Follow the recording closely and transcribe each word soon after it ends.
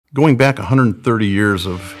Going back 130 years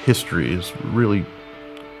of history is really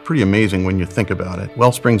pretty amazing when you think about it.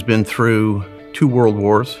 Wellspring's been through 2 world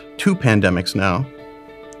wars, 2 pandemics now,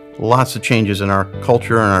 lots of changes in our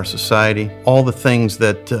culture and our society, all the things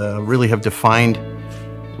that really have defined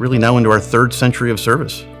really now into our 3rd century of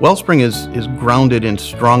service. Wellspring is grounded in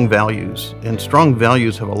strong values, and strong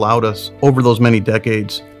values have allowed us over those many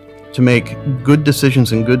decades to make good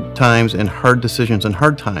decisions in good times and hard decisions in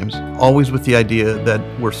hard times, always with the idea that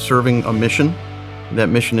we're serving a mission. That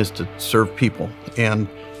mission is to serve people. And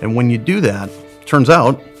when you do that, turns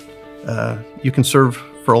out you can serve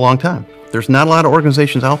for a long time. There's not a lot of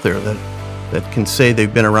organizations out there that can say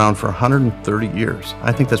they've been around for 130 years.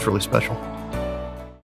 I think that's really special.